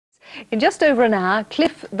In just over an hour,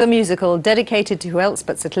 Cliff the Musical, dedicated to who else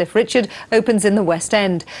but Sir Cliff Richard, opens in the West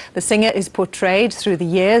End. The singer is portrayed through the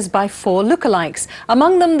years by 4 lookalikes,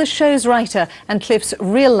 among them the show's writer and Cliff's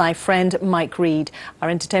real-life friend Mike Reid. Our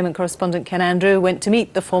entertainment correspondent Ken Andrew went to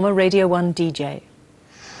meet the former Radio 1 DJ.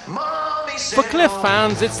 For Cliff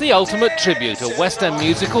fans, it's the ultimate tribute, a West End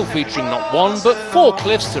musical featuring not 1 but 4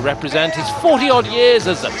 Cliffs to represent his 40-odd years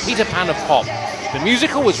as the Peter Pan of pop. The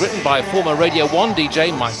musical was written by former Radio 1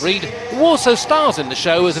 DJ Mike Reid, who also stars in the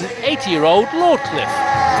show as an 80-year-old Lord Cliff.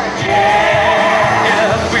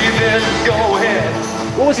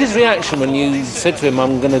 What was his reaction when you said to him,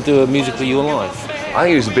 "I'm going to do a musical of your life"? I think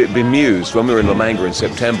he was a bit bemused. When we were in La Manga in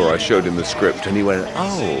September, I showed him the script and he went,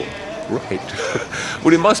 "Oh, right."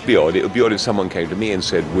 Well, it must be odd. It would be odd if someone came to me and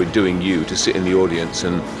said, "We're doing you," to sit in the audience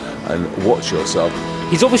and watch yourself.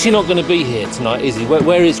 He's obviously not going to be here tonight, is he?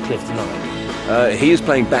 Where is Cliff tonight? He is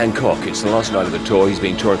playing Bangkok. It's the last night of the tour. He's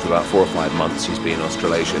been touring for about 4 or 5 months. He's been in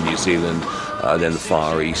Australasia, New Zealand, then the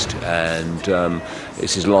Far East, and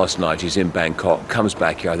it's his last night. He's in Bangkok, comes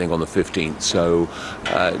back here I think on the 15th, so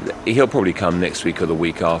he'll probably come next week or the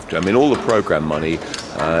week after. I mean, all the programme money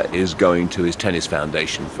is going to his tennis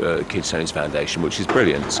foundation, Kids Tennis Foundation, which is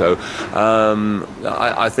brilliant. So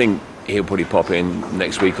I think he'll probably pop in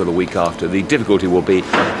next week or the week after. The difficulty will be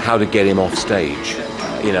how to get him off stage.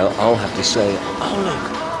 You know, I'll have to say, "Oh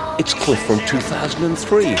look, it's Cliff from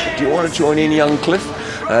 2003. Do you want to join in, young Cliff?"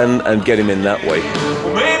 And get him in that way.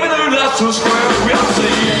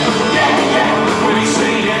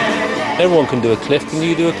 Everyone can do a Cliff. Can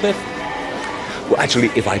you do a Cliff? Well,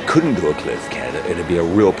 actually, if I couldn't do a Cliff, Ken, it'd be a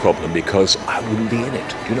real problem because I wouldn't be in it.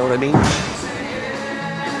 Do you know what I mean?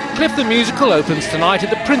 Cliff the Musical opens tonight at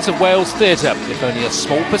the Prince of Wales Theatre. If only a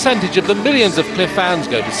small percentage of the millions of Cliff fans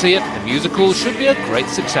go to see it, the musical should be a great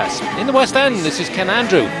success. In the West End, this is Ken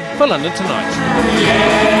Andrew for London Tonight.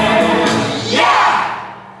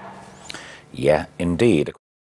 Yeah, indeed.